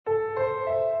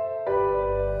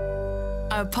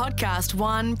A Podcast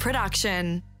One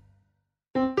production.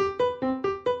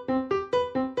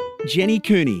 Jenny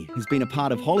Cooney has been a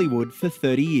part of Hollywood for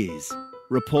 30 years,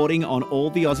 reporting on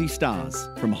all the Aussie stars,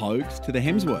 from Hogs to the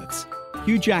Hemsworths,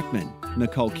 Hugh Jackman,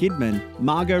 Nicole Kidman,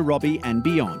 Margot Robbie and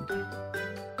beyond.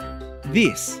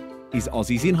 This is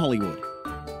Aussies in Hollywood.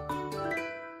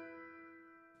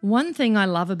 One thing I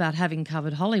love about having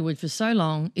covered Hollywood for so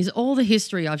long is all the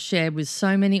history I've shared with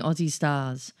so many Aussie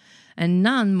stars, and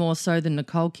none more so than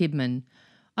Nicole Kidman.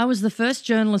 I was the first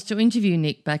journalist to interview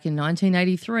Nick back in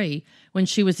 1983 when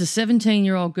she was a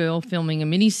 17-year-old girl filming a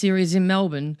mini-series in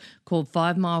Melbourne called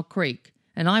 5 Mile Creek,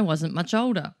 and I wasn't much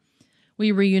older.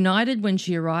 We reunited when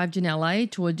she arrived in LA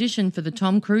to audition for the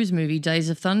Tom Cruise movie Days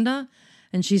of Thunder,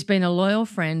 and she's been a loyal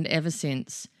friend ever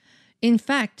since. In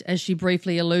fact, as she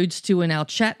briefly alludes to in our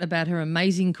chat about her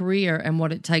amazing career and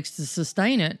what it takes to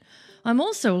sustain it, I'm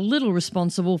also a little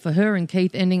responsible for her and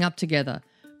Keith ending up together,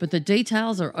 but the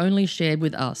details are only shared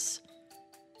with us.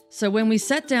 So when we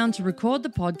sat down to record the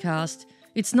podcast,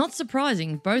 it's not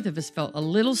surprising both of us felt a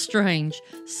little strange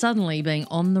suddenly being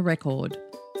on the record.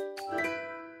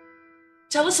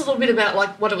 Tell us a little bit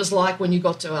about what it was like when you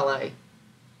got to LA.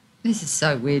 This is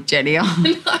so weird, Jenny.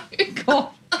 God.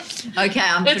 Okay,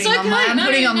 I'm putting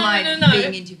on my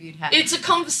being interviewed hat. It's a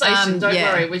conversation, don't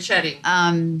worry, we're chatting.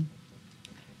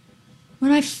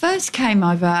 When I first came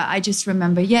over, I just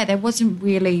remember, there wasn't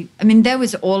really, there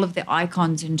was all of the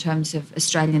icons in terms of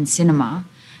Australian cinema,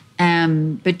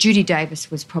 but Judy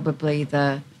Davis was probably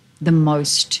the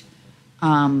most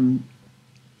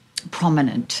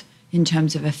prominent in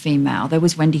terms of a female. There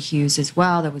was Wendy Hughes as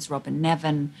well, there was Robin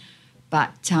Nevin,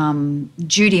 but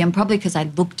Judy, and probably because I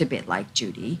looked a bit like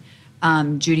Judy,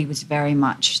 Judy was very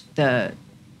much the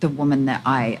woman that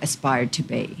I aspired to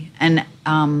be. And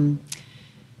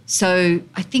so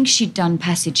I think she'd done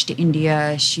Passage to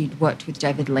India, she'd worked with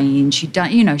David Lean, she'd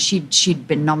done, she'd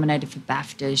been nominated for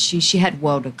BAFTAs, she had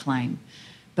world acclaim.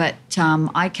 But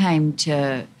I came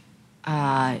to,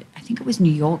 I think it was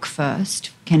New York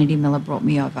first, Kennedy Miller brought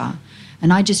me over,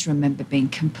 and I just remember being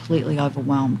completely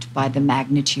overwhelmed by the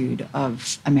magnitude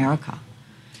of America.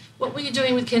 What were you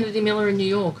doing with Kennedy Miller in New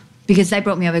York? Because they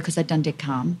brought me over because I'd done Dead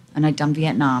Calm and I'd done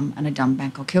Vietnam and I'd done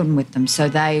Bangkok Hilton with them. So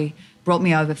they brought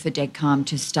me over for Dead Calm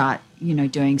to start,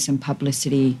 doing some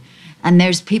publicity. And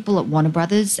there's people at Warner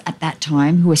Brothers at that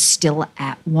time who are still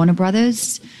at Warner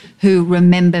Brothers who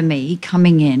remember me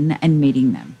coming in and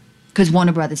meeting them because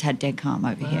Warner Brothers had Dead Calm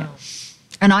over here.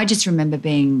 And I just remember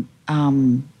being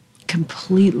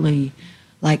completely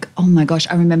like, oh my gosh,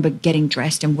 I remember getting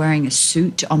dressed and wearing a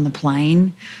suit on the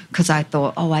plane because I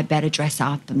thought, I better dress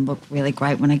up and look really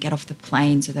great when I get off the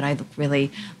plane so that I look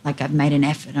really like I've made an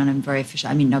effort and I'm very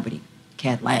official. Nobody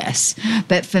cared less.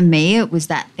 But for me, it was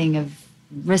that thing of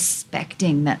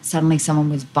respecting that suddenly someone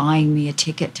was buying me a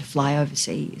ticket to fly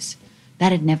overseas.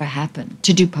 That had never happened,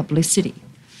 to do publicity.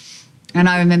 And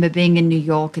I remember being in New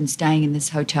York and staying in this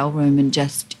hotel room and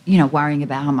just, worrying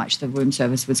about how much the room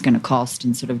service was going to cost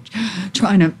and sort of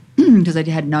trying to, because I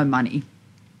had no money,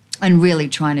 and really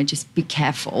trying to just be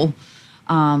careful,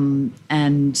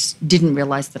 and didn't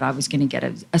realise that I was going to get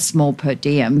a small per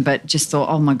diem, but just thought,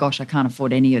 oh my gosh, I can't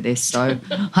afford any of this, so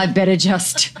I better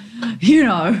just,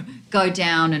 go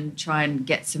down and try and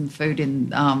get some food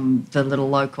in the little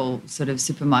local sort of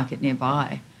supermarket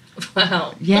nearby.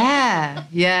 Wow.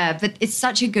 Yeah. But it's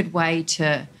such a good way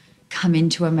to come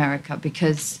into America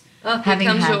because is it a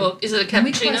cappuccino? Can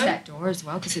we close that door as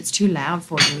well because it's too loud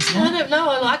for you, isn't it? I don't know.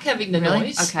 I like having the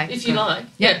noise. Okay. If you like.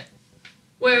 Yeah.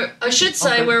 We're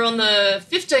on the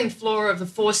 15th floor of the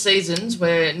Four Seasons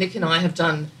where Nick and I have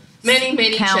done many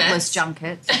countless chats.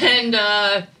 junkets.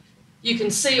 And you can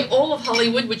see all of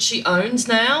Hollywood, which she owns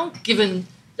now, doesn't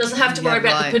have to worry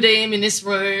about the per diem in this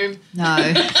room.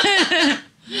 No.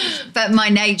 But my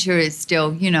nature is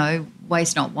still,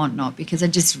 waste not, want not, because I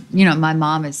just, my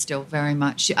mom is still very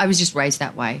much, I was just raised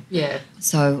that way. Yeah.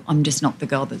 So I'm just not the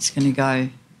girl that's going to go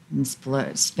and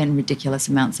spend ridiculous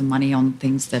amounts of money on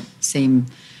things that seem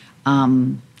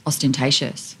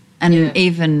ostentatious. And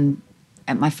even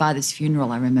at my father's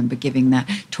funeral, I remember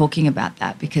talking about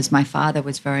that, because my father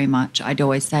was very much, I'd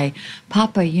always say,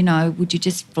 Papa, would you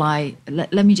just fly,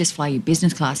 let me just fly you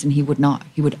business class, and he would not.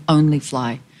 He would only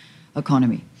fly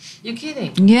economy. You're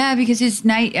kidding? Yeah, because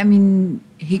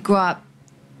he grew up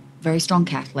very strong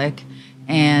Catholic,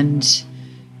 and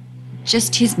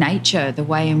just his nature, the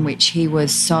way in which he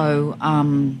was so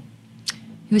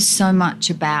much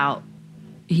about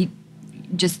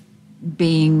just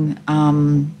being,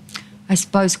 I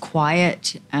suppose,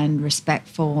 quiet and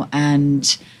respectful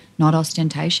and not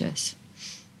ostentatious.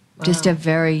 Wow. Just a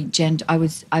very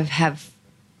I have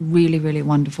really, really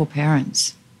wonderful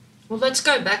parents. Well, let's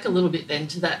go back a little bit then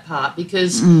to that part,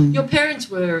 because your parents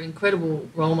were incredible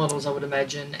role models, I would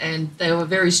imagine, and they were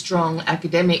very strong,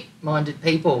 academic-minded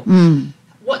people.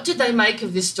 What did they make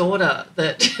of this daughter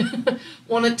that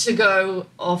wanted to go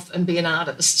off and be an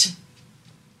artist?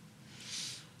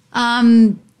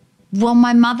 Well,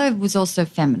 my mother was also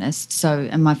feminist,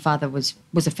 and my father was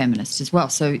a feminist as well.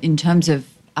 So in terms of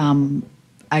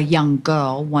a young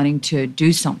girl wanting to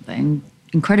do something,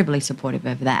 incredibly supportive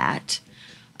of that,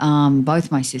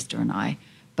 both my sister and I.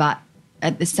 But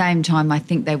at the same time, I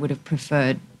think they would have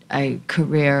preferred an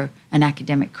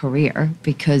academic career,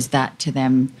 because that to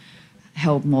them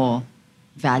held more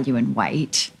value and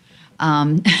weight.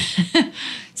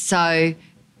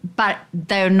 But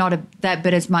they're not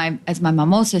but as my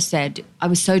mum also said, I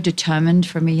was so determined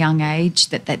from a young age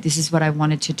that this is what I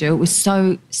wanted to do. It was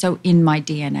so in my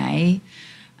DNA,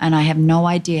 and I have no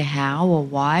idea how or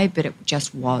why, but it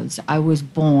just was. I was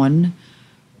born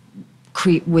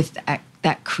with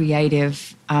that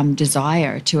creative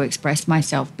desire to express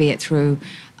myself, be it through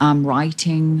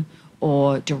writing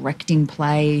or directing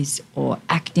plays or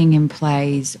acting in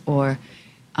plays or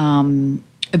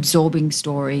absorbing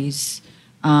stories.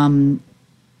 And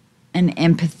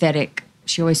empathetic.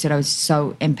 She always said I was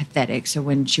so empathetic. So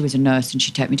when she was a nurse and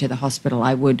she'd take me to the hospital,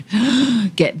 I would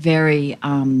get very,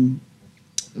 I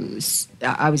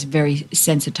was very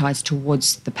sensitized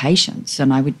towards the patients,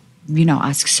 and I would,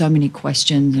 ask so many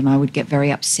questions, and I would get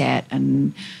very upset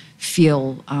and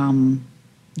feel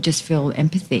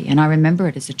empathy. And I remember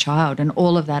it as a child, and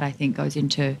all of that I think goes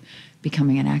into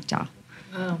becoming an actor.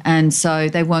 Wow. And so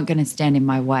they weren't going to stand in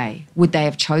my way. Would they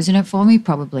have chosen it for me?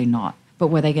 Probably not. But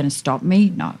were they going to stop me?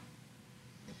 No.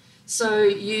 So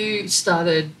you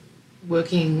started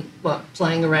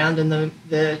playing around in the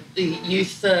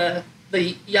youth, the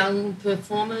Young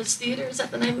Performers Theatre, is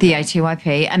that the name of it? The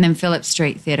ATYP. And then Phillip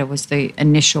Street Theatre was the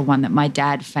initial one that my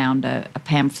dad found a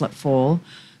pamphlet for,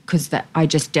 because I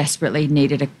just desperately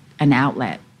needed an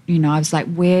outlet. I was like,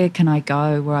 where can I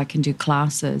go where I can do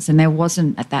classes? And there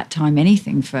wasn't at that time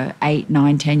anything for 8,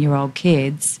 9, 10-year-old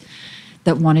kids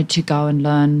that wanted to go and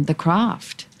learn the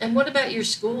craft. And what about your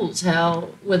schools? How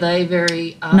were they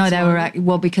very arts? No, they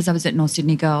were, because I was at North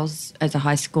Sydney Girls as a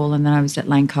high school, and then I was at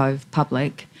Lane Cove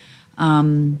Public. A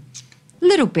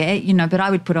little bit, but I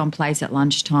would put on plays at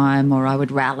lunchtime, or I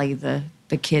would rally the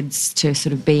kids to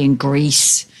sort of be in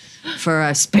Grease for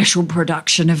a special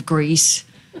production of Grease.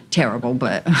 Terrible,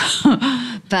 but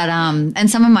and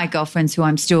some of my girlfriends who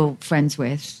I'm still friends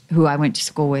with, who I went to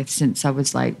school with since I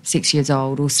was like 6 years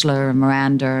old, Ursula and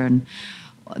Miranda, and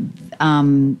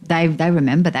they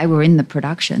remember they were in the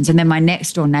productions. And then my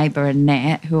next door neighbour,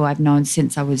 Annette, who I've known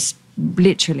since I was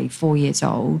literally 4 years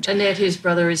old. Annette, whose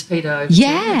brother is Peter.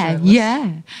 Yeah.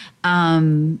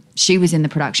 She was in the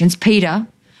productions. Peter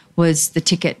was the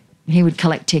ticket. He would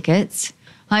collect tickets.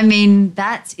 I mean,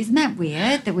 isn't that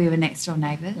weird that we were next door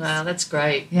neighbours? Wow, that's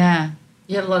great. Yeah.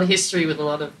 You have a lot of history with a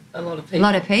lot of people. A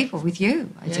lot of people with you,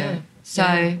 I do.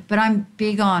 So, but I'm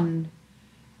big on.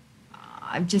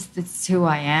 It's who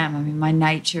I am. I mean, my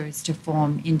nature is to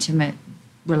form intimate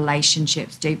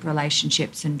relationships, deep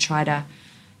relationships, and try to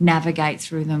navigate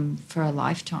through them for a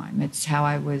lifetime. It's how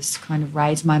I was kind of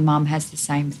raised. My mum has the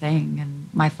same thing, and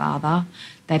my father.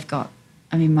 They've got.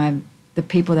 The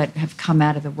people that have come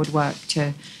out of the woodwork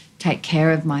to take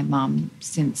care of my mum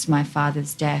since my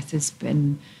father's death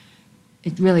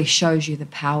it really shows you the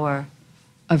power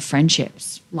of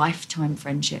friendships, lifetime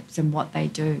friendships, and what they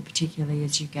do, particularly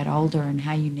as you get older, and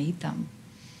how you need them.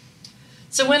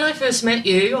 So when I first met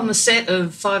you on the set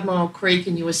of 5 Mile Creek,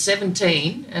 and you were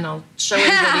 17, and I'll show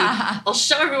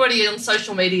everybody on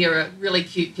social media a really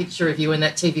cute picture of you in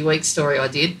that TV Week story I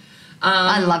did.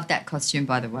 I love that costume,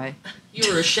 by the way.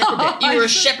 You were a shepherdess. You were a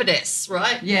shepherdess,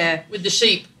 right? Yeah. With the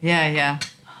sheep. Yeah.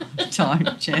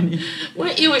 Don't, Jenny.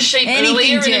 Weren't you a sheep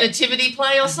earlier in a nativity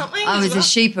play or something? I was a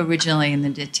sheep originally in the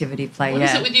nativity play, What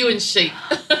is it with you and sheep?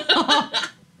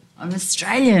 I'm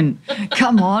Australian.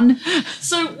 Come on.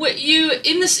 So you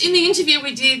in the interview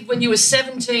we did when you were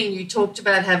 17, you talked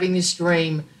about having this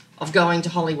dream of going to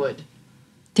Hollywood.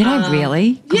 Did I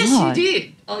really? Yes, God. you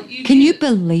did. Can you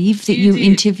believe that you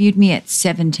interviewed me at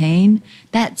 17?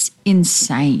 That's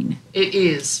insane. It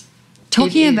is.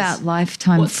 Talking about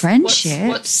lifetime friendships.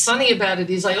 What's funny about it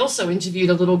is I also interviewed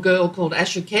a little girl called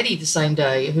Asha Keddy the same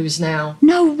day, who's now...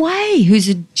 No way. Who's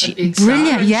a big brilliant,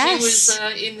 star. yes. She was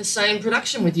in the same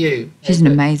production with you. She's an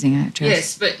amazing actress.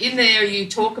 Yes, but in there you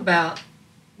talk about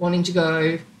wanting to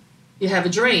go, you have a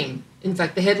dream. In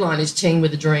fact, the headline is Teen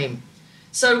with a Dream.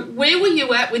 So where were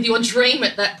you at with your dream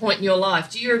at that point in your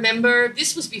life? Do you remember?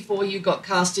 This was before you got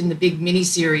cast in the big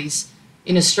miniseries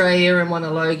in Australia and won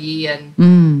a Logie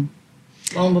and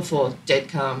long before Dead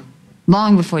Calm.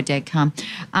 Long before Dead Calm.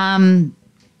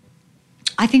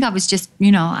 I think I was just,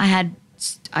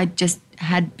 I just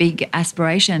had big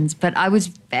aspirations, but I was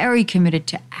very committed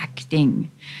to acting.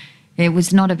 It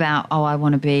was not about, I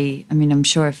want to be, I'm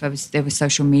sure if there was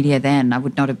social media then, I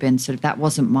would not have been that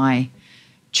wasn't my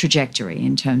trajectory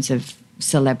in terms of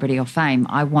celebrity or fame.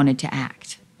 I wanted to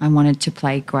act. I wanted to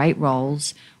play great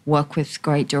roles, work with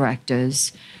great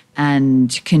directors,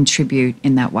 and contribute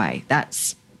in that way.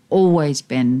 That's always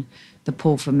been the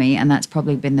pull for me, and that's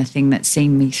probably been the thing that's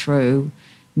seen me through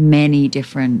many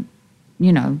different,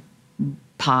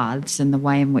 paths and the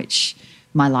way in which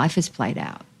my life has played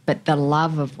out. But the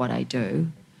love of what I do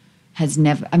has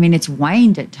never, it's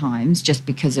waned at times just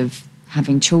because of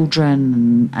having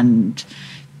children and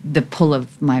the pull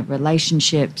of my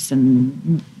relationships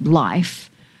and life.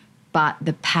 But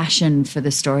the passion for the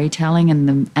storytelling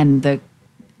and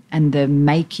the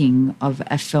making of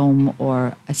a film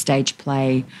or a stage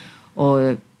play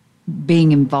or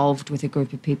being involved with a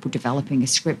group of people, developing a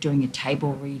script, doing a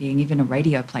table reading, even a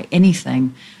radio play,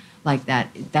 anything like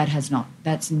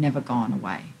that's never gone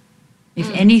away. If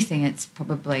anything, it's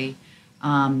probably,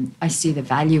 I see the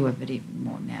value of it even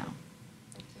more now.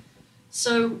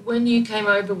 So when you came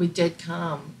over with Dead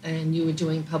Calm and you were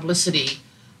doing publicity,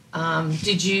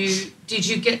 did you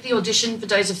get the audition for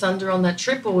Days of Thunder on that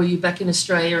trip, or were you back in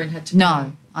Australia and had to?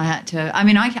 No, I had to. I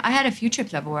had a few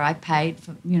trips over where I paid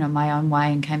for my own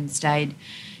way and came and stayed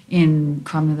in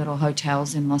crummy little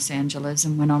hotels in Los Angeles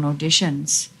and went on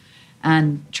auditions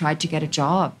and tried to get a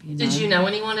job. Did you know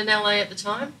anyone in LA at the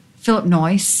time? Philip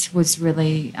Noyce was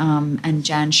really and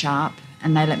Jan Sharp,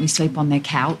 and they let me sleep on their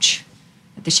couch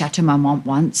at the Chateau Marmont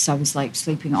once. I was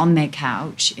sleeping on their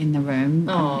couch in the room,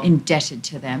 indebted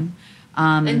to them.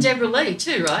 And Deborah Lee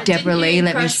too, right? Deborah Lee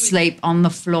let me sleep on the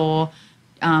floor.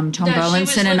 Tom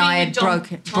Burlinson and I had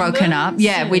broken up.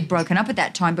 Yeah, we'd broken up at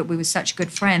that time, but we were such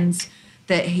good friends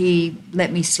that he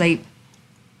let me sleep.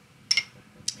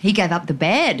 He gave up the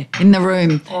bed in the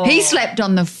room. Oh. He slept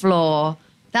on the floor.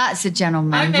 That's a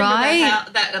gentleman, right?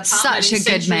 That apartment such in a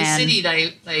good Century man. City,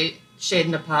 they shared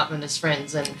an apartment as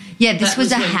friends, and this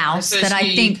was a house that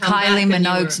I think Kylie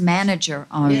Minogue's manager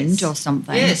owned or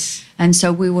something. Yes, and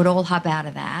so we would all hub out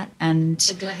of that, and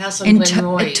the house on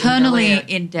Glenroy eternally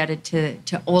indebted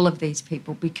to all of these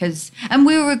people and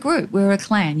we were a group, we were a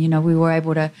clan. We were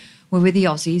able to. We were the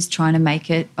Aussies trying to make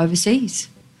it overseas.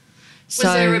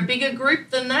 Was there a bigger group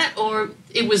than that, or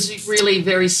it was really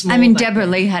very small? Deborah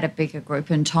Lee had a bigger group,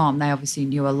 and Tom, they obviously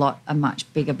knew a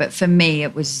much bigger. But for me,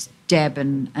 it was Deb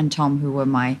and Tom who were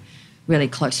my really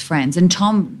close friends. And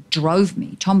Tom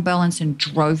Burlinson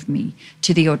drove me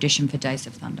to the audition for Days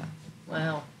of Thunder.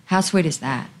 Wow. How sweet is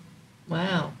that?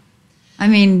 Wow.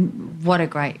 What a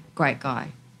great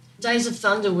guy. Days of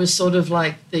Thunder was sort of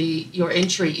like your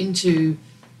entry into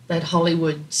that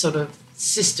Hollywood sort of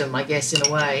system, I guess, in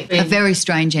a way. A very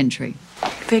strange entry.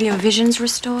 Feel your vision's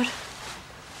restored?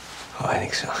 Oh, I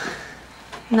think so.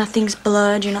 Nothing's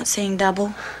blurred, you're not seeing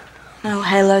double. No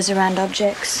halos around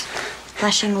objects,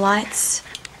 flashing lights.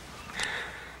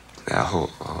 Now,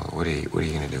 what are you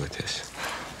going to do with this?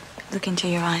 Look into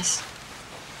your eyes.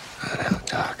 Oh, no,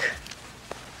 Doc.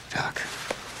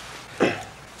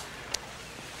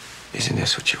 Isn't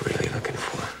this what you're really looking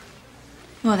for?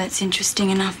 Well, that's interesting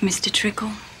enough, Mr.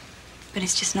 Trickle. But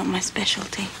it's just not my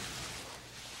specialty.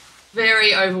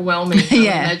 Very overwhelming, I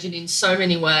imagine, in so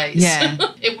many ways. Yeah.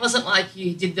 It wasn't like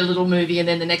you did the little movie and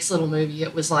then the next little movie.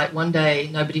 It was like one day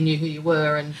nobody knew who you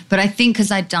were. But I think because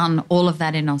I'd done all of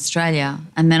that in Australia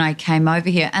and then I came over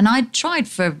here and I tried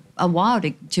for a while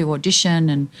to audition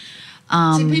and...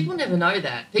 See, people never know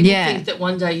that. People think that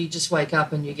one day you just wake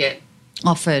up and you get...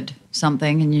 offered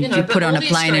something and you put on a plane. But all the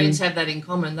Australians have that in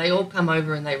common. They all come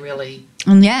over and they really...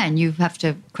 And you have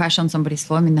to crash on somebody's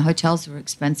floor. The hotels are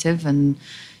expensive and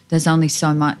there's only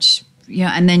so much,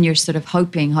 and then you're sort of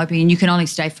hoping, and you can only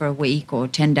stay for a week or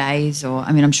 10 days or,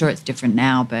 I'm sure it's different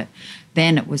now, but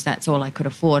then that's all I could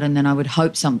afford. And then I would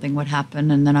hope something would happen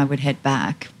and then I would head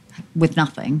back with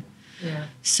nothing. Yeah.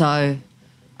 So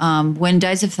when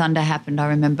Days of Thunder happened, I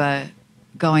remember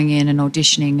going in and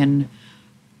auditioning and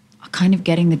kind of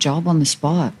getting the job on the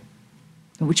spot,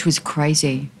 which was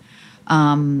crazy.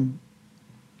 And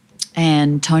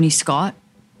Tony Scott,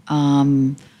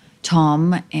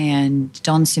 Tom and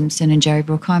Don Simpson and Jerry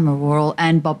Bruckheimer were all,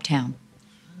 and Bob Town.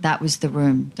 That was the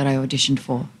room that I auditioned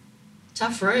for.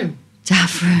 Tough room.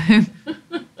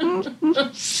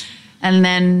 And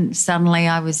then suddenly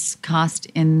I was cast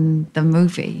in the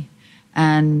movie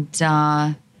and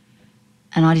I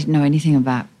didn't know anything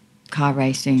about car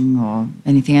racing or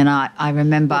anything. And I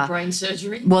remember... Or brain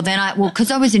surgery? Well,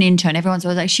 because I was an intern, everyone's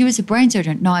always like, she was a brain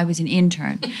surgeon. No, I was an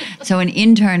intern. So an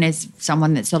intern is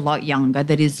someone that's a lot younger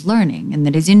that is learning and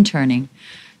that is interning.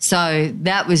 So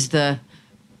that was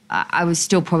I was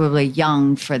still probably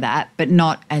young for that, but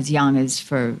not as young as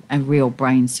for a real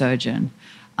brain surgeon.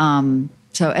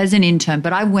 So as an intern,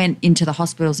 but I went into the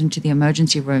hospitals, into the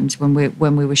emergency rooms when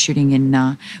we were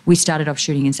shooting we started off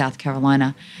shooting in South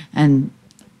Carolina. And,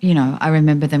 I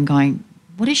remember them going,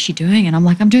 what is she doing? And I'm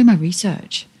like, I'm doing my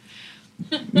research.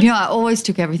 I always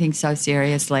took everything so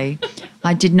seriously.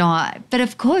 I did not. But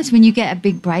of course, when you get a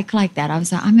big break like that, I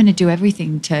was like, I'm going to do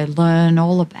everything to learn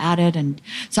all about it. And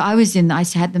so I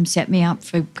had them set me up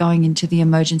for going into the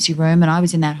emergency room, and I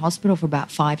was in that hospital for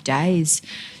about 5 days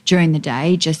during the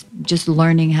day, just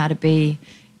learning how to be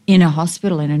in a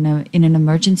hospital in an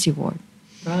emergency ward.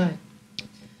 Right.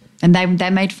 And they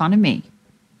made fun of me.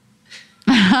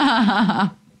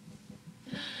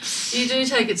 You do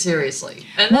take it seriously,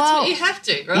 and that's what you have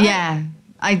to, right? Yeah,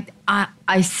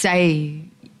 I say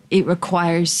it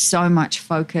requires so much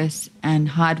focus and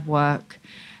hard work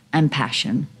and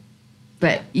passion,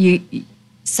 but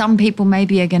some people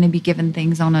maybe are going to be given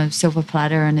things on a silver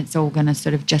platter, and it's all going to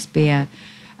sort of just be a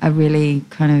really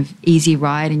kind of easy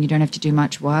ride, and you don't have to do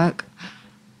much work.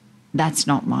 It's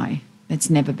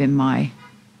never been my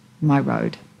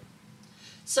road.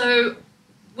 So,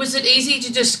 was it easy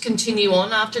to just continue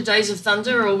on after Days of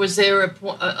Thunder, or was there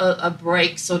a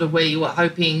break sort of where you were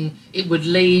hoping it would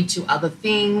lead to other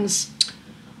things?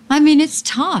 I mean, it's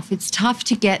tough. It's tough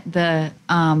to get the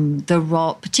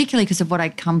role, particularly because of what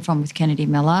I'd come from with Kennedy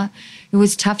Miller. It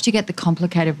was tough to get the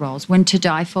complicated roles. When To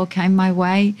Die For came my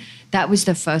way, that was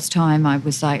the first time I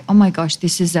was like, oh my gosh,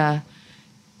 this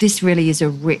really is a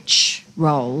rich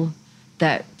role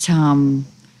that's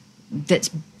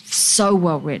so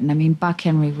well written. I mean, Buck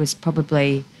Henry was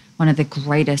probably one of the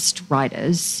greatest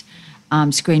writers,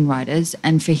 screenwriters,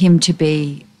 and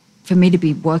for me to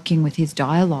be working with his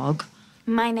dialogue.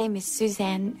 My name is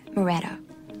Suzanne Moretto.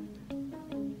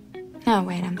 Oh,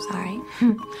 wait, I'm sorry.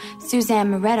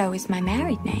 Suzanne Moretto is my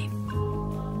married name.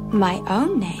 My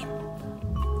own name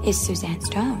is Suzanne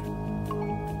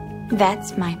Stone.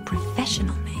 That's my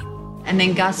professional name. And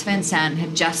then Gus Van Sant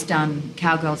had just done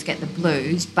Cowgirls Get the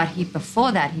Blues, but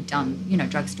before that he'd done,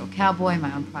 Drugstore Cowboy,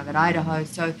 My Own Private Idaho.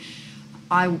 So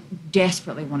I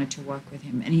desperately wanted to work with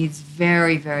him. And he's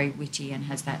very, very witty and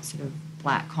has that sort of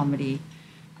black comedy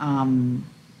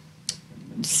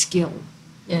skill.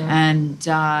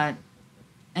 Yeah.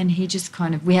 And he just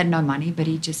kind of, we had no money, but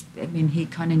he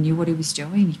kind of knew what he was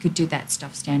doing. He could do that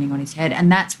stuff standing on his head.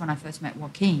 And that's when I first met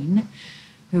Joaquin,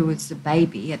 who was the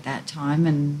baby at that time,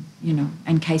 and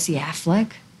Casey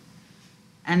Affleck.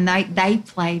 And they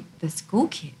played the school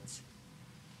kids.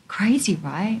 Crazy,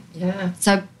 right? Yeah.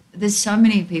 So there's so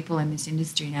many people in this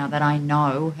industry now that I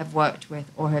know have worked with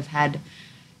or have had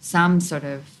some sort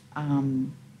of,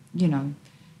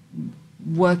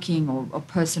 working or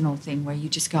personal thing where you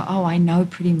just go, oh, I know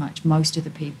pretty much most of the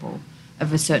people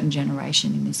of a certain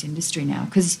generation in this industry now.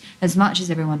 Because as much as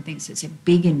everyone thinks it's a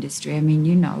big industry, I mean,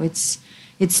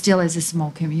 it still is a small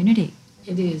community.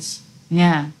 It is.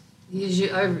 Yeah.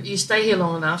 You stay here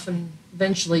long enough and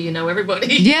eventually you know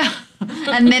everybody. Yeah.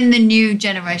 And then the new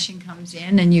generation comes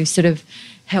in and you sort of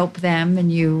help them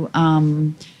and you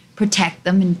protect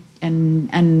them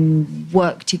and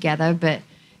work together. But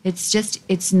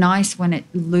it's nice when it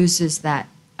loses that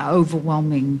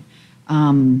overwhelming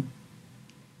shine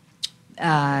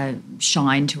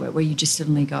to it, where you just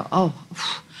suddenly go, oh,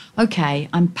 okay,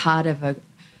 I'm part of a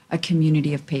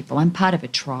community of people. I'm part of a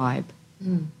tribe,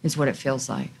 is what it feels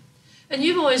like. And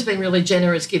you've always been really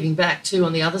generous giving back too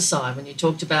on the other side when you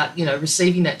talked about,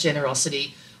 receiving that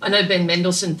generosity. I know Ben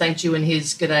Mendelsohn thanked you in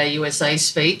his G'day USA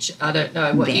speech. I don't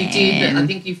know what you did, but I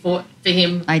think you fought for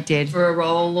him. I did. For a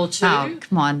role or two. Oh,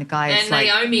 come on, the guy is and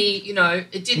Naomi,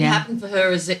 it didn't happen for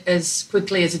her as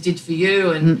quickly as it did for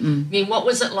you. And I mean, what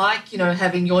was it like,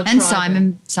 having your tribe? And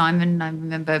Simon, I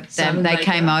remember they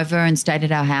came over and stayed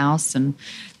at our house, and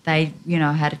they,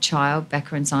 had a child,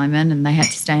 Becca and Simon, and they had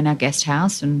to stay in our guest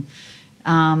house. And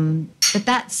but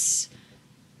that's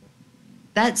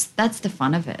the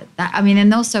fun of it.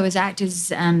 And also as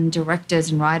actors and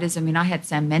directors and writers, I had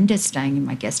Sam Mendes staying in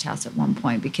my guest house at one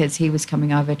point because he was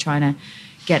coming over trying to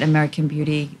get American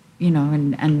Beauty,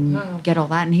 and get all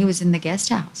that, and he was in the guest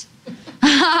house.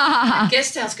 That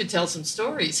guest house could tell some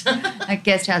stories. That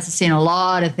guest house has seen a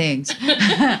lot of things.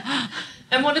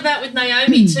 And what about with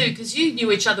Naomi too? Because you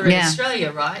knew each other in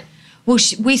Australia, right? Well,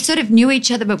 we sort of knew each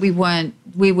other, but we weren't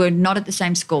we were not at the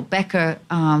same school. Becca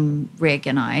Rigg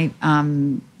and I,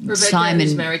 Rebecca Simon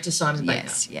is married to Simon Baker.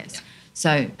 Yes. Yeah.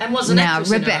 So and was an now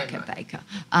actress in her Rebecca own right.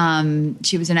 Baker.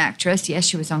 She was an actress. Yes,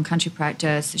 she was on Country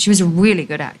Practice. She was a really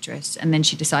good actress, and then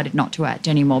she decided not to act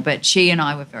anymore. But she and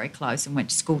I were very close and went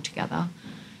to school together.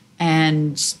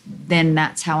 And then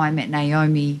that's how I met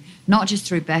Naomi, not just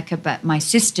through Becca, but my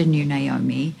sister knew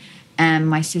Naomi, and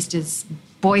my sister's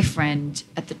boyfriend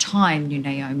at the time knew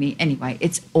Naomi. Anyway,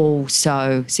 it's all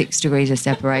so 6 degrees of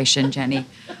separation, Jenny.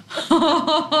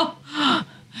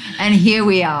 And here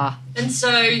we are. And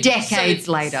so decades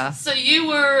later. So you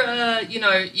were,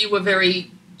 you were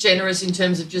very generous in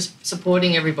terms of just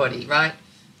supporting everybody, right?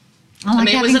 I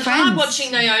mean, was it friends. hard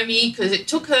watching Naomi because it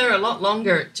took her a lot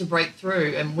longer to break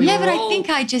through, and we yeah, were but all... I think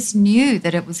I just knew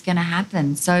that it was going to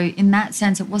happen. So in that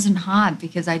sense, it wasn't hard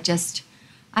because I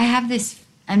have this,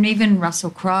 and even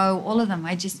Russell Crowe, all of them,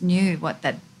 I just knew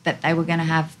that they were going to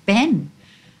have Ben.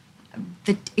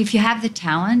 If you have the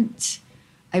talent,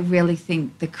 I really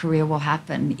think the career will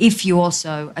happen if you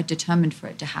also are determined for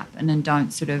it to happen and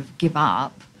don't sort of give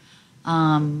up.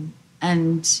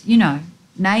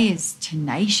 Nay is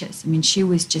tenacious. I mean, she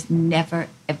was just never,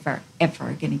 ever,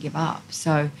 ever going to give up.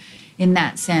 So in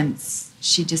that sense,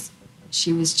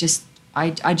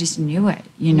 I just knew it,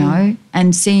 you know.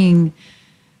 And seeing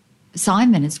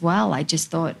Simon as well, I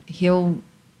just thought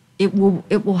it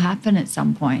will happen at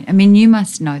some point. I mean, you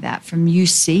must know that from you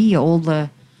see all the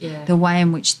way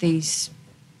in which these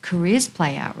careers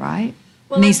play out, right?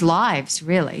 Well, and these lives,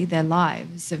 really, their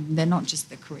lives. They're not just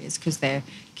the careers because they're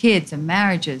kids and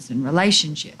marriages and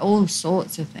relationships, all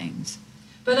sorts of things.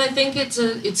 But I think it's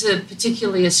a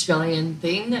particularly Australian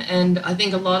thing, and I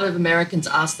think a lot of Americans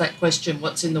ask that question,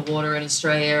 what's in the water in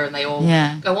Australia, and they all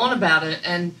go on about it.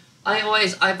 And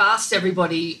I've asked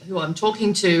everybody who I'm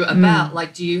talking to about,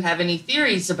 like, do you have any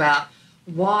theories about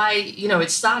why,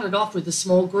 it started off with a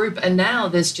small group and now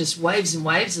there's just waves and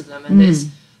waves of them, and there's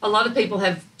a lot of people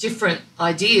have different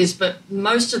ideas, but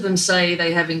most of them say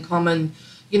they have in common,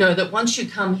 that once you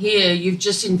come here, you've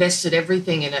just invested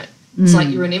everything in it. It's like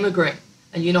you're an immigrant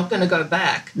and you're not going to go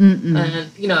back,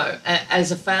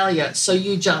 as a failure. So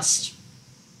you just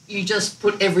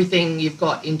put everything you've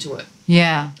got into it.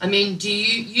 Yeah. I mean,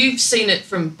 you've seen it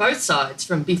from both sides,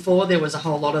 from before there was a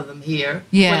whole lot of them here.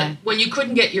 Yeah. When you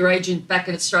couldn't get your agent back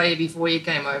in Australia before you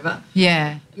came over.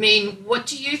 Yeah. I mean, what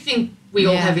do you think we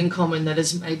all have in common that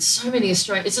has made so many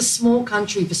Australians... It's a small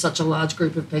country for such a large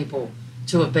group of people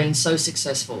to have been so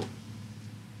successful.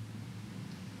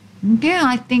 Yeah,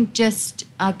 I think just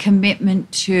a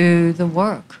commitment to the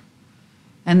work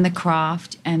and the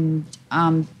craft, and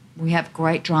we have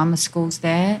great drama schools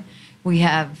there. We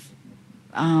have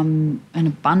an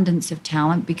abundance of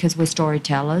talent because we're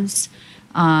storytellers,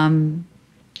 and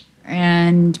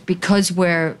because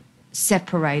we're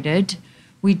separated,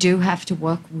 we do have to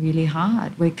work really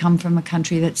hard. We come from a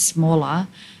country that's smaller,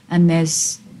 and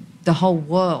there's the whole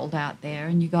world out there,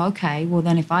 and you go, okay, well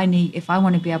then if I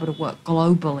want to be able to work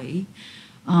globally,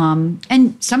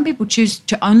 and some people choose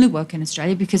to only work in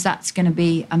Australia because that's going to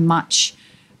be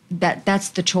that's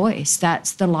the choice,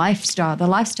 that's the lifestyle. The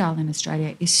lifestyle in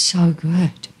Australia is so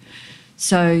good.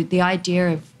 So the idea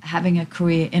of having a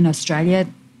career in Australia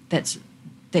that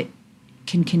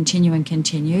can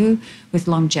continue with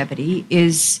longevity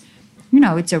is,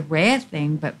 it's a rare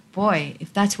thing, but boy,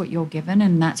 if that's what you're given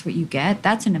and that's what you get,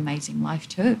 that's an amazing life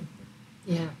too.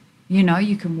 Yeah.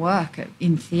 You can work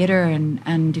in theatre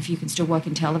and if you can still work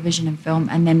in television and film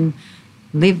and then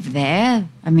live there,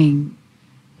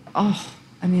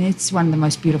 it's one of the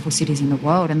most beautiful cities in the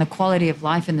world, and the quality of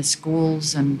life in the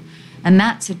schools and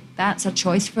that's a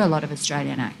choice for a lot of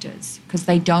Australian actors because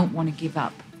they don't want to give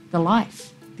up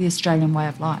the Australian way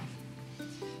of life.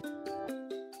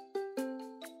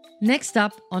 Next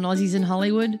up on Aussies in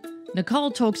Hollywood,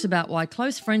 Nicole talks about why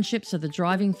close friendships are the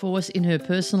driving force in her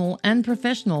personal and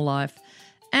professional life,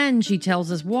 and she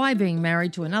tells us why being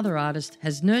married to another artist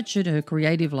has nurtured her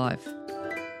creative life.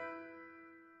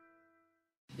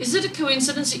 Is it a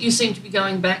coincidence that you seem to be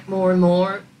going back more and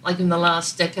more, like in the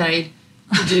last decade,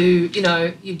 to do,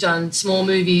 you've done small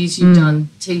movies, you've done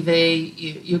TV,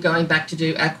 you're going back to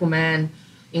do Aquaman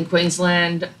in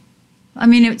Queensland?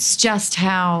 It's just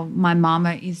how my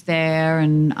mama is there,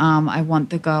 and I want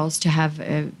the girls to have,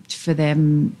 for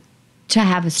them to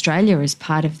have Australia as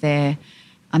part of their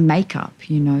makeup.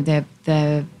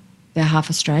 They're half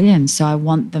Australian, so I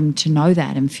want them to know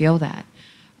that and feel that.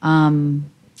 And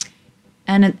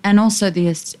also,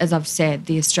 as I've said,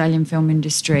 the Australian film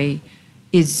industry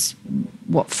is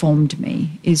what formed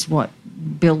me, is what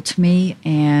built me,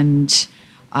 and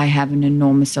I have an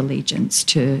enormous allegiance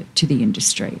to the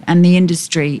industry. And the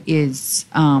industry is,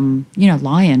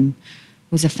 Lion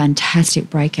was a fantastic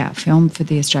breakout film for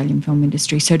the Australian film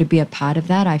industry. So to be a part of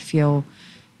that, I feel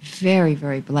very,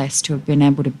 very blessed to have been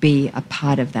able to be a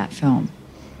part of that film.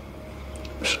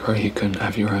 I'm sorry you couldn't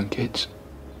have your own kids.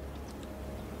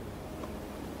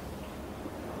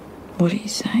 What do you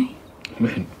say? I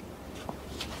mean,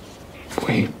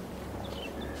 we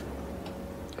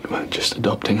weren't just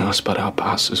adopting us, but our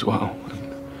past as well.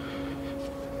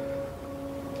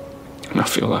 And I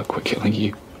feel like we're killing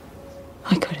you.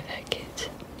 I could have had kids.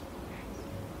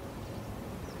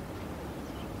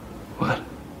 What?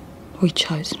 We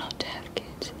chose not to have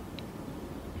kids.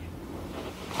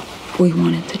 We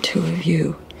wanted the two of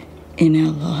you in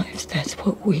our lives. That's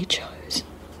what we chose.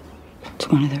 It's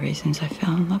one of the reasons I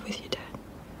fell in love with you, Dad.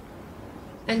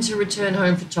 And to return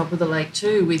home for Top of the Lake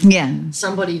too, with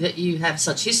somebody that you have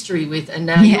such history with, and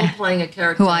now you're playing a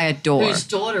character who I adore, whose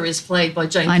daughter is played by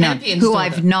Jane Campion's who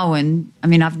daughter. I've known. I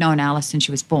mean, I've known Alice since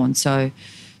she was born, so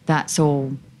that's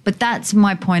all. But that's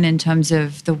my point in terms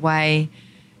of the way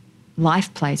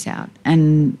life plays out.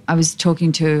 And I was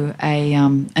talking to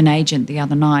an agent the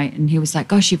other night, and he was like,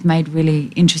 "Gosh, you've made really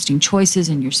interesting choices,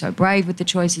 and you're so brave with the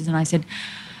choices." And I said,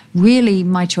 "Really,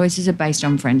 my choices are based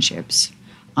on friendships.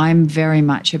 I'm very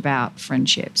much about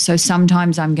friendship. So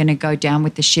sometimes I'm going to go down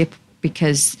with the ship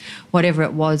because whatever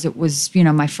it was,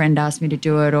 my friend asked me to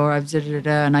do it, or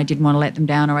and I didn't want to let them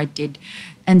down, or I did.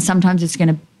 And sometimes that's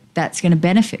going to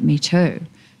benefit me too.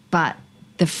 But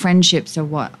the friendships are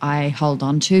what I hold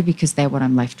on to because they're what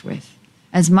I'm left with.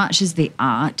 As much as the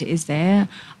art is there,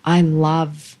 I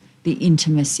love the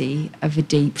intimacy of a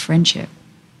deep friendship."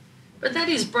 But that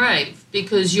is brave,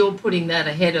 because you're putting that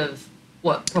ahead of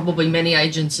what probably many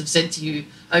agents have said to you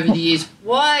over the years.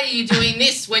 Why are you doing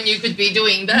this when you could be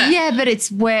doing that? Yeah, but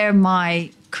it's where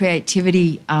my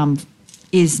creativity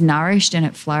is nourished and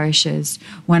it flourishes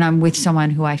when I'm with someone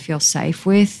who I feel safe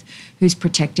with, who's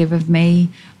protective of me,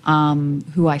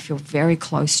 who I feel very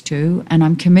close to and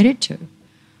I'm committed to.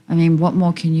 I mean, what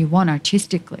more can you want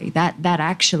artistically? That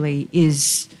actually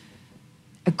is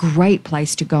a great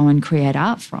place to go and create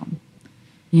art from,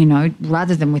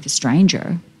 rather than with a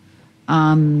stranger.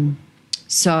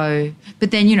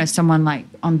 But then, someone like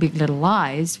on Big Little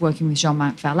Lies, working with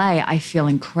Jean-Marc Vallée, I feel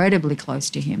incredibly close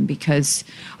to him because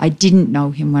I didn't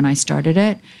know him when I started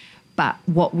it, but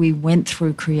what we went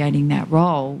through creating that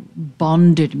role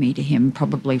bonded me to him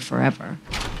probably forever.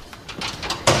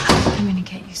 I'm going to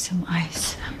get you some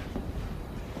ice.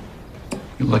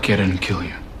 You'll look at it and kill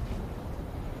you.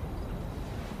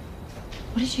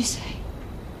 What did you say?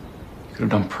 You could have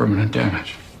done permanent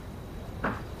damage.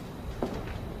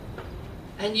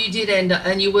 And you did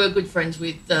and you were good friends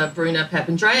with Bruna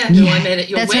Papandreou, who I met at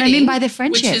your wedding. That's what I mean by the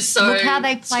friendship. Which is so Look how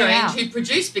they play strange, out. who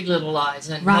produced Big Little Lies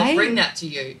and helped bring that to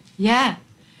you. Yeah.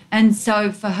 And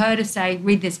so for her to say,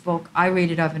 read this book, I read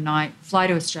it overnight, fly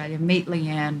to Australia, meet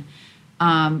Leanne,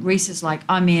 Reese is like,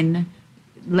 I'm in,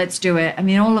 let's do it. I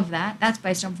mean, all of that's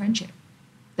based on friendship.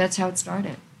 That's how it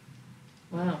started.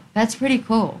 Wow. That's pretty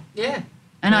cool. Yeah.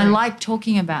 And I like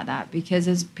talking about that because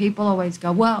as people always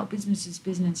go, well, business is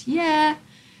business. Yeah,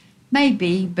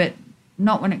 maybe, but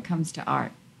not when it comes to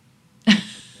art.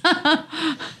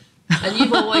 And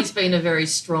you've always been a very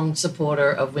strong supporter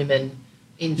of women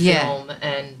in film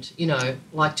and,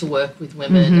 like to work with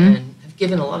women and have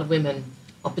given a lot of women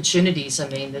opportunities. I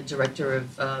mean, the director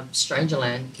of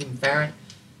Strangerland, Kim Farron,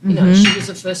 she was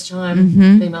a first-time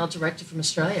female director from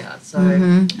Australia. So,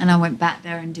 and I went back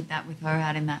there and did that with her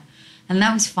out in that. And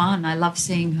that was fun. I love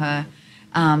seeing her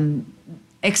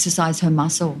exercise her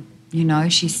muscle.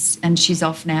 She's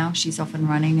off now. She's off and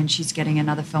running, and she's getting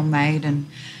another film made,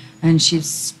 and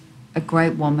she's a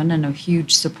great woman and a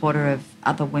huge supporter of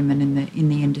other women in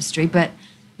the industry. But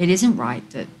it isn't right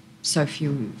that so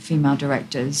few female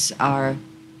directors are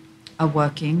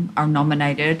working, are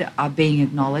nominated, are being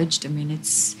acknowledged. I mean,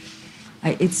 it's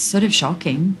sort of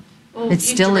shocking. Well, it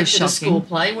still is shocking. A school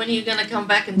play. When are you going to come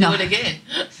back and do it again?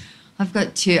 I've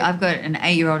got two. I've got an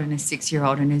 8-year-old and a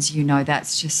 6-year-old, and as you know,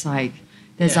 that's just like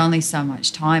there's only so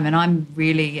much time, and I'm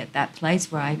really at that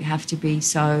place where I have to be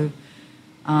so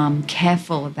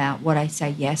careful about what I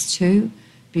say yes to,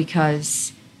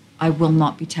 because I will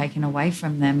not be taken away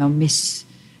from them or miss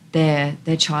their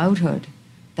childhood.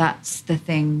 That's the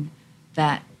thing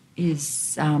that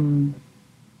is.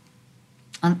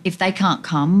 If they can't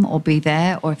come or be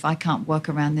there, or if I can't work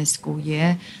around their school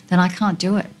year, then I can't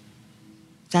do it.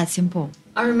 That simple.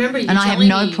 I remember you and telling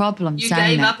I have no me problem you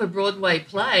saying gave that. up a Broadway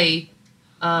play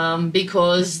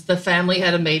because the family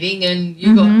had a meeting and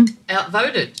you got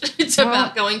outvoted. It's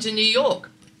about going to New York.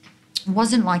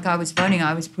 wasn't like I was phoning.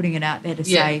 I was putting it out there to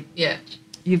say,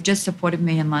 you've just supported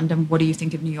me in London. What do you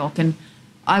think of New York? And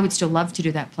I would still love to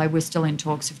do that play. We're still in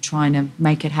talks of trying to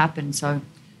make it happen. So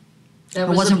that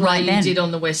it wasn't a play right then. You did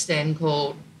on the West End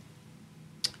called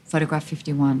Photograph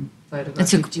 51. Photograph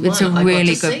 51. It's a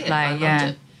really good play. play,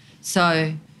 yeah.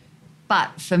 So,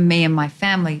 but for me and my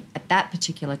family at that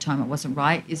particular time, it wasn't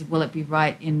right. Will it be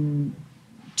right in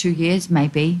 2 years?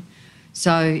 Maybe.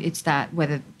 So it's that,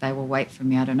 whether they will wait for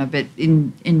me, I don't know. But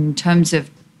in terms of,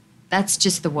 that's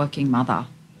just the working mother.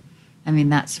 I mean,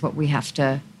 that's what we have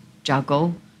to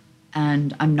juggle.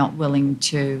 And I'm not willing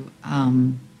to,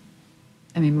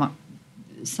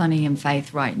 Sonny and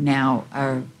Faith right now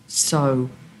are so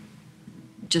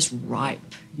just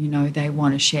ripe. You know, they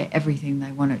want to share everything.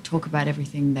 They want to talk about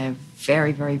everything. They're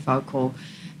very, very vocal,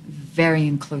 very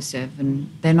inclusive, and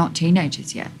they're not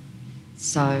teenagers yet.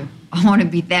 So I want to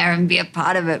be there and be a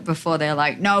part of it before they're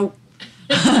like, no,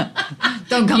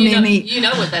 don't come near me. You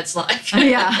know what that's like.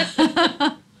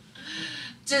 Yeah.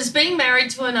 Does being married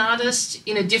to an artist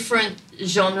in a different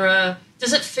genre,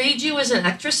 does it feed you as an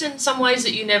actress in some ways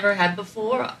that you never had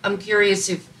before? I'm curious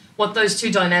what those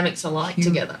two dynamics are like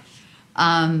together.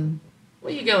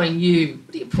 Where are you going, you?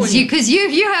 What are you pointing? Because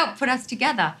you helped put us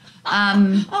together.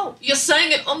 Oh, you're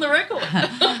saying it on the record.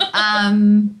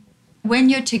 When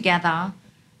you're together,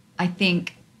 I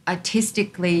think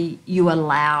artistically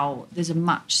there's a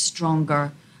much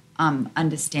stronger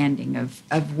understanding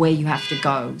of where you have to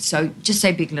go. So just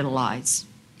say Big Little Lies.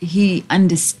 He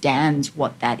understands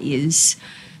what that is.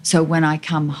 So when I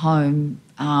come home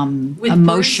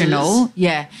emotional,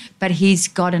 bruises. But he's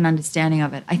got an understanding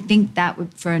of it. I think that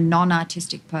would, for a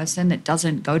non-artistic person that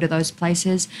doesn't go to those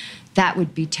places, that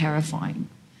would be terrifying.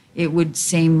 It would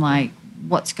seem like,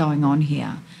 what's going on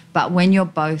here? But when you're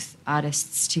both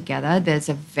artists together, there's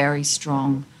a very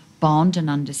strong bond and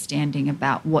understanding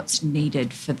about what's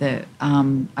needed for the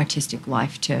artistic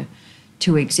life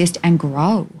to exist and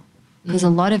grow. Because a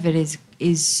lot of it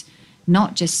is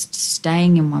not just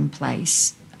staying in one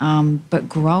place, but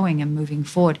growing and moving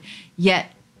forward.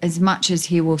 Yet, as much as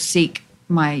he will seek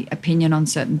my opinion on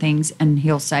certain things and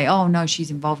he'll say, oh, no,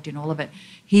 she's involved in all of it,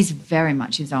 he's very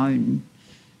much his own.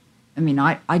 I mean,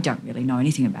 I don't really know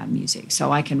anything about music,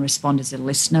 so I can respond as a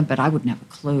listener, but I wouldn't have a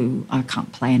clue. I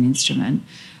can't play an instrument.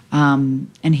 And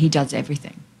he does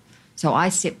everything. So I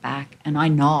sit back and I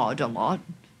nod a lot.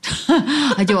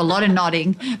 I do a lot of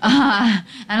nodding and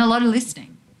a lot of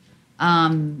listening.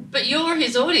 But you're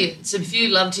his audience. If you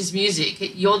loved his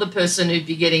music, you're the person who'd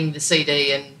be getting the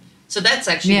CD, and so that's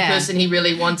actually the person he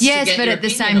really wants to get. Yes, but at the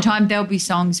same time, there'll be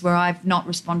songs where I've not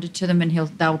responded to them, and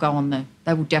they'll go on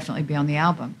they will definitely be on the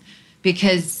album,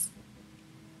 because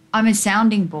I'm a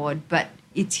sounding board, but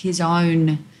it's his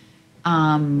own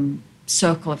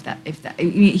circle. If that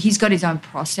he's got his own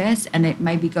process, and it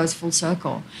maybe goes full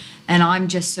circle, and I'm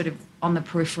just sort of on the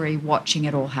periphery watching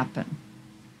it all happen.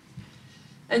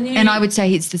 And I would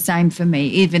say it's the same for me,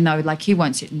 even though, like, he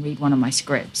won't sit and read one of my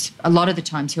scripts. A lot of the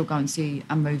times he'll go and see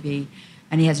a movie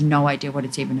and he has no idea what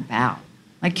it's even about.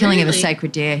 Like Killing of a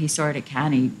Sacred Deer, he saw it at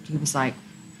Cannes. He was like,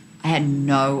 I had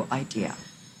no idea.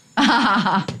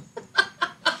 Are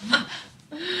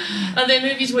there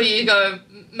movies where you go,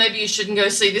 maybe you shouldn't go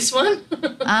see this one?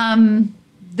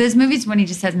 There's movies when he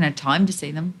just hasn't had time to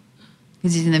see them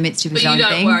because he's in the midst of his own thing.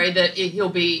 But you don't worry that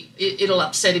it'll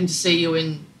upset him to see you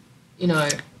in...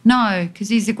 No, because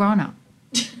he's a grown-up.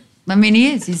 I mean, he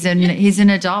is. He's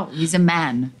an adult. He's a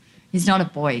man. He's not a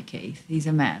boy, Keith. He's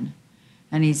a man.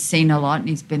 And he's seen a lot and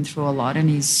he's been through a lot and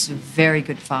he's a very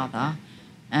good father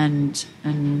and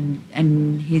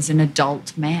he's an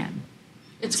adult man.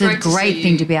 It's a great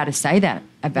thing to be able to say that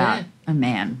about a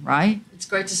man, right? It's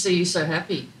great to see you so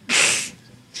happy.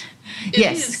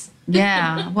 Yes. Is.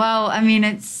 Yeah. Well, I mean,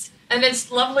 it's... And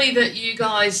it's lovely that you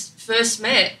guys first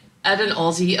met at an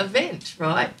Aussie event,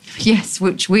 right? Yes,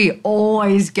 which we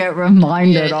always get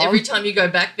reminded of. Every time you go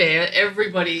back there,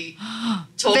 everybody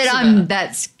talks about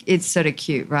it. It's sort of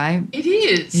cute, right? It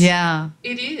is. Yeah.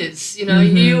 It is. You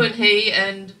and he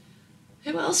and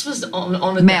who else was on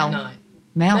that night?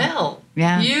 Mel.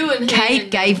 Yeah. You and Kate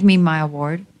gave me my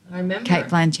award. I remember. Kate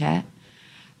Blanchett.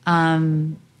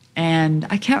 And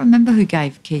I can't remember who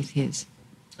gave Keith his.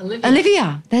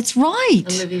 Olivia. That's right.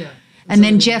 Olivia. And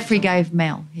then Jeffrey gave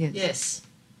Mel his. Yes.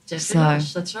 Jeffrey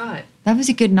Rush, that's right. That was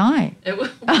a good night. It was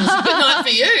a good night for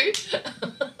you.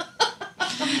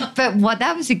 But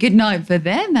that was a good night for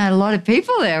them. They had a lot of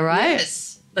people there, right?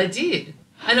 Yes, they did.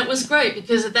 And it was great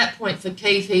because at that point for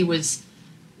Keith, he was,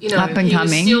 up and coming.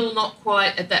 Was still not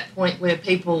quite at that point where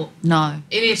people in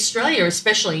Australia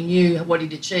especially knew what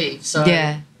he'd achieved. So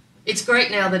it's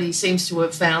great now that he seems to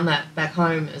have found that back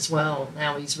home as well.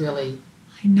 Now he's really...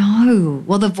 I know.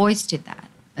 Well, The Voice did that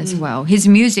as well. His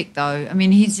music, though, I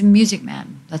mean, he's a music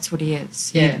man. That's what he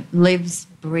is. Yeah. He lives,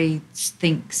 breathes,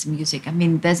 thinks music. I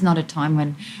mean, there's not a time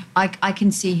when... I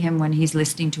can see him when he's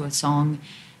listening to a song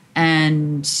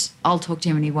and I'll talk to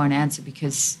him and he won't answer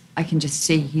because I can just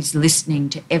see he's listening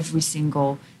to every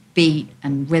single beat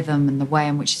and rhythm and the way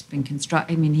in which it's been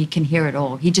constructed. I mean, he can hear it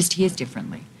all. He just hears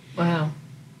differently. Wow.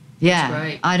 Yeah. That's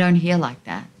great. I don't hear like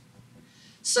that.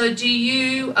 So do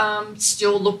you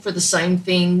still look for the same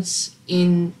things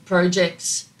in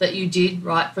projects that you did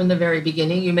right from the very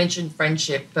beginning? You mentioned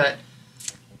friendship, but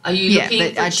are you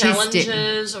looking for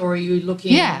challenges or are you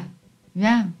looking... Yeah.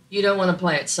 You don't want to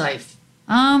play it safe?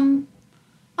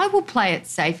 I will play it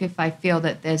safe if I feel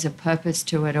that there's a purpose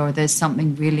to it or there's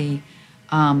something really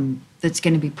that's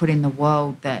going to be put in the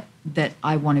world that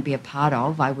I want to be a part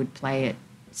of. I would play it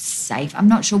safe. I'm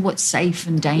not sure what safe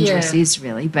and dangerous is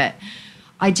really, but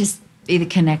I just either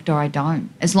connect or I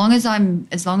don't. As long as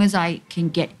I can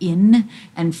get in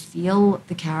and feel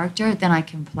the character, then I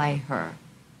can play her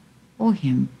or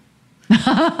him.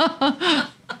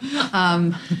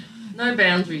 No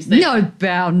boundaries there. No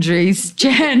boundaries,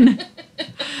 Jen.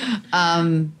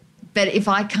 But if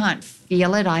I can't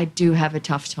feel it, I do have a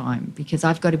tough time because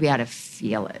I've got to be able to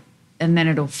feel it and then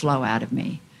it'll flow out of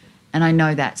me. And I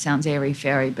know that sounds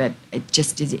airy-fairy, but it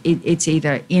just is. It's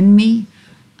either in me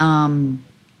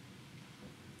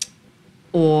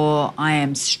or I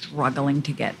am struggling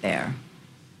to get there.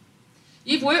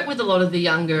 You've worked with a lot of the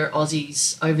younger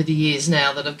Aussies over the years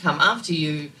now that have come after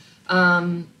you.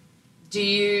 Do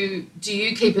you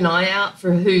keep an eye out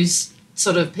for who's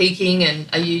sort of peaking, and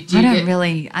do you get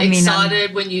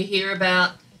excited when you hear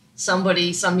about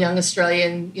somebody, some young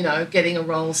Australian, getting a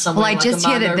role somewhere? Well, I just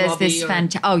hear that there's this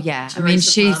fantastic. Oh yeah, I mean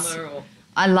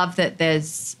I love that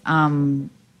there's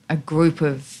a group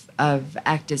of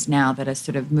actors now that are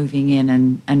sort of moving in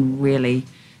and really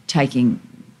taking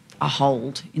a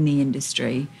hold in the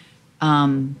industry.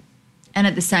 And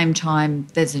at the same time,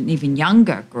 there's an even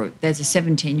younger group. There's a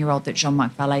 17-year-old that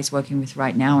Jean-Marc Vallée is working with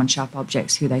right now on Sharp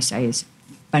Objects, who they say is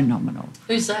phenomenal.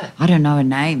 Who's that? I don't know her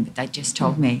name, but they just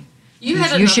told me.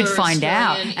 You should find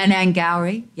out. And Anne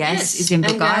Gowrie, yes, is in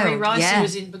Beguiled. Anne Gowrie Rice, who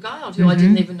was in Beguiled, who I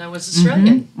didn't even know was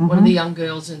Australian. One of the young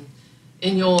girls in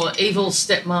your evil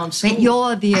stepmom school. But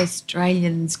you're the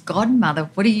Australian's godmother.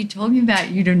 What are you talking about?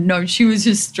 You didn't know she was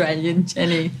Australian,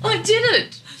 Jenny. I did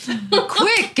it.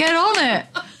 Quick, get on it.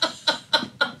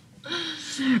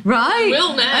 Right? I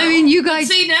will now. I mean, you guys...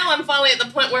 See, now I'm finally at the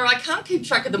point where I can't keep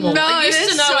track of them all. No, I used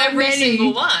to know so every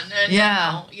single one. And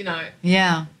now,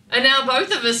 Yeah. And now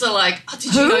both of us are like, oh,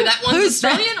 did you know that one's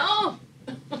Australian? Oh.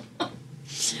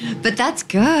 But that's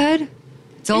good.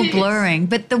 It's all blurring.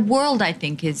 But the world, I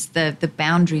think, is the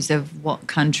boundaries of what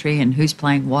country and who's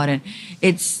playing what. And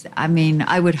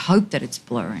I would hope that it's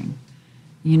blurring.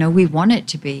 We want it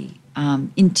to be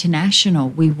international.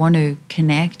 We want to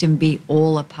connect and be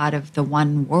all a part of the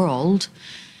one world,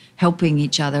 helping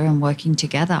each other and working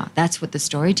together. That's what the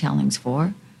storytelling's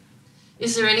for.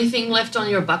 Is there anything left on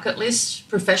your bucket list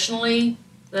professionally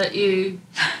that you've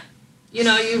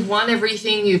won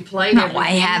everything, you've played everything? No,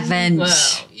 I haven't.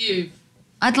 Well,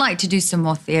 I'd like to do some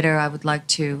more theatre. I would like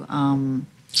to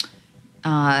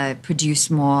produce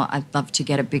more. I'd love to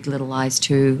get a Big Little Lies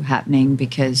 2 happening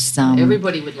because...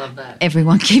 everybody would love that.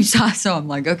 Everyone keeps us, so I'm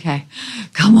like, okay,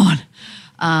 come on.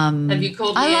 Have you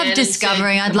called I love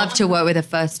discovering. I'd love to work with a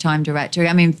first-time director.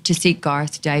 I mean, to see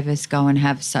Garth Davis go and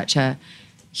have such a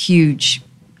huge...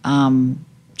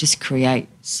 just create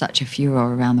such a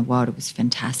furor around the world. It was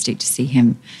fantastic to see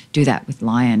him do that with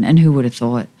Lion. And who would have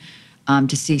thought?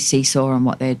 To see Seesaw and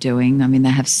what they're doing. I mean,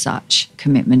 they have such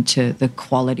commitment to the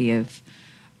quality of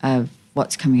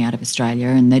what's coming out of Australia,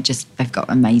 and they've got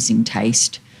amazing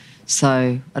taste.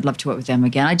 So I'd love to work with them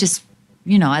again. I just,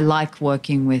 I like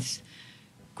working with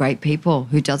great people.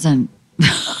 Who doesn't?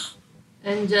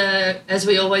 And as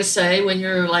we always say, when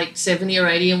you're like 70 or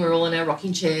 80 and we're all in our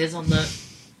rocking chairs on the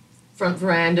front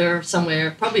veranda or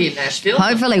somewhere, probably in Nashville.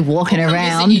 Hopefully walking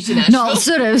around. Not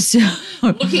sort of...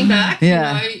 Looking back,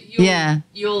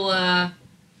 you'll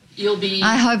be...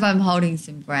 I hope I'm holding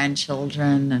some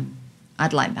grandchildren, and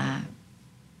I'd like that.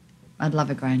 I'd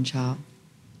love a grandchild.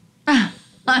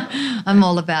 I'm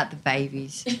all about the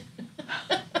babies.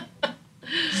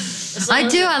 I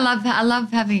do. I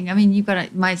love having... I mean,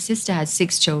 my sister has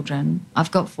 6 children. I've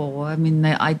got 4. I mean,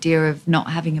 the idea of not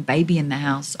having a baby in the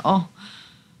house. Oh,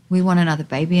 we want another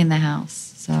baby in the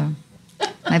house. So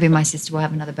maybe my sister will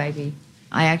have another baby.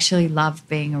 I actually love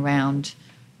being around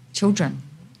children.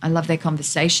 I love their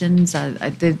conversations.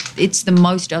 It's the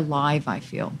most alive I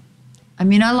feel. I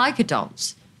mean, I like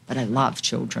adults, but I love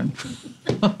children.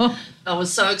 I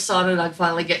was so excited I'd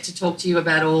finally get to talk to you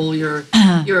about all your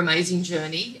amazing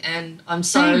journey, and I'm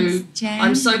so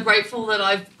grateful that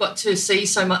I've got to see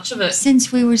so much of it.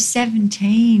 Since we were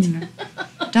 17.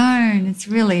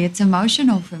 It's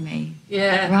emotional for me.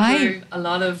 Yeah, right? Through a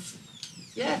lot of,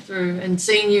 and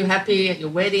seeing you happy at your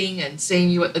wedding and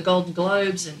seeing you at the Golden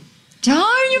Globes and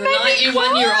you the made night me you cry.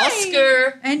 won your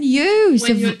Oscar. And you.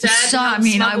 When your dad I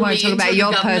won't talk about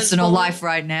your personal ball. life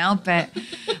right now, but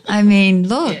I mean,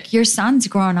 look, your son's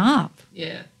grown up.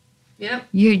 Yeah. Yep.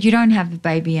 You don't have a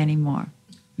baby anymore.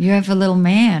 You have a little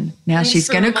man. Now Thanks she's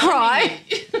for going to reminding cry.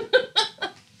 me.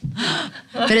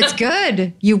 But it's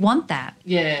good. You want that.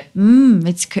 Yeah.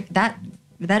 That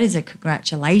is a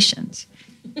congratulations.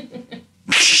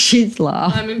 She's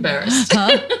laughing. I'm embarrassed.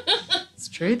 It's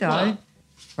true though. Well,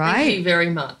 right? Thank you very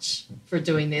much for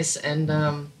doing this, and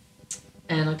I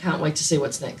can't wait to see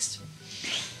what's next.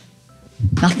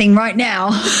 Nothing right now.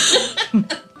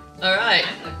 All right.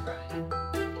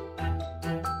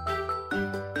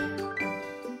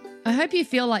 I hope you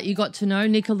feel like you got to know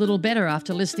Nick a little better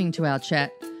after listening to our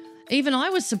chat. Even I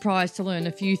was surprised to learn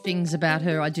a few things about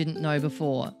her I didn't know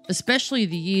before, especially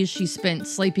the years she spent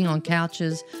sleeping on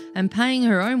couches and paying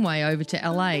her own way over to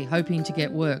LA hoping to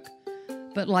get work.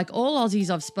 But like all Aussies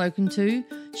I've spoken to,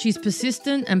 she's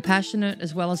persistent and passionate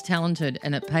as well as talented,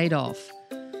 and it paid off.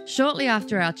 Shortly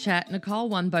after our chat, Nicole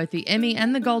won both the Emmy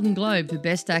and the Golden Globe for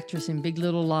Best Actress in Big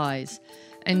Little Lies.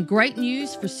 And great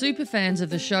news for superfans of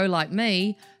the show like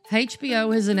me,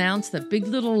 HBO has announced that Big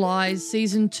Little Lies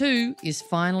Season 2 is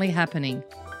finally happening.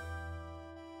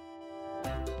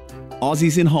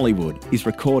 Aussies in Hollywood is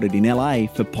recorded in LA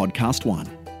for Podcast One.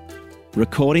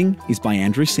 Recording is by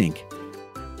Andrew Sink.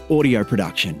 Audio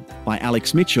production by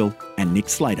Alex Mitchell and Nick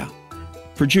Slater.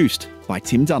 Produced by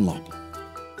Tim Dunlop.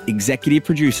 Executive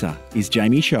producer is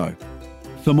Jamie Cho.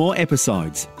 For more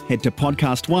episodes, head to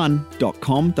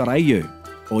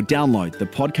podcastone.com.au or download the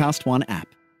Podcast One app.